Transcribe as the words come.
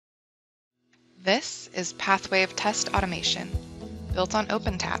This is PathWave Test Automation, built on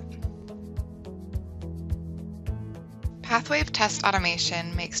OpenTAP. PathWave Test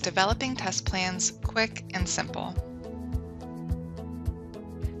Automation makes developing test plans quick and simple.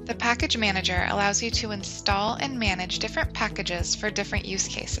 The Package Manager allows you to install and manage different packages for different use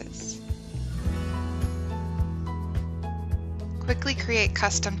cases. Quickly create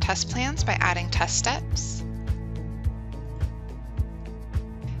custom test plans by adding test steps,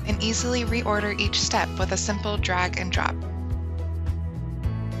 and easily reorder each step with a simple drag and drop.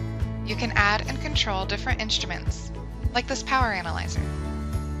 You can add and control different instruments, like this power analyzer,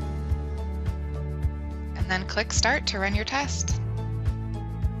 and then click Start to run your test.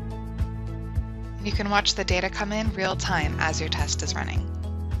 You can watch the data come in real time as your test is running.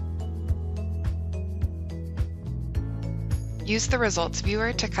 Use the Results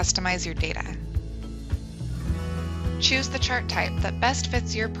Viewer to customize your data. Choose the chart type that best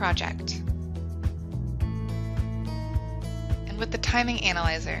fits your project. And with the Timing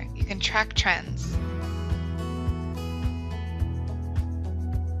Analyzer, you can track trends.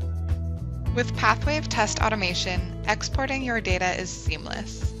 With PathWave Test Automation, exporting your data is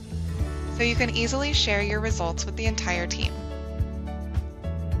seamless, so you can easily share your results with the entire team.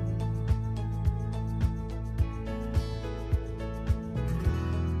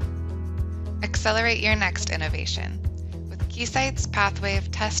 Accelerate your next innovation with Keysight's PathWave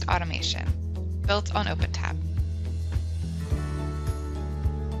Test Automation, built on OpenTAP.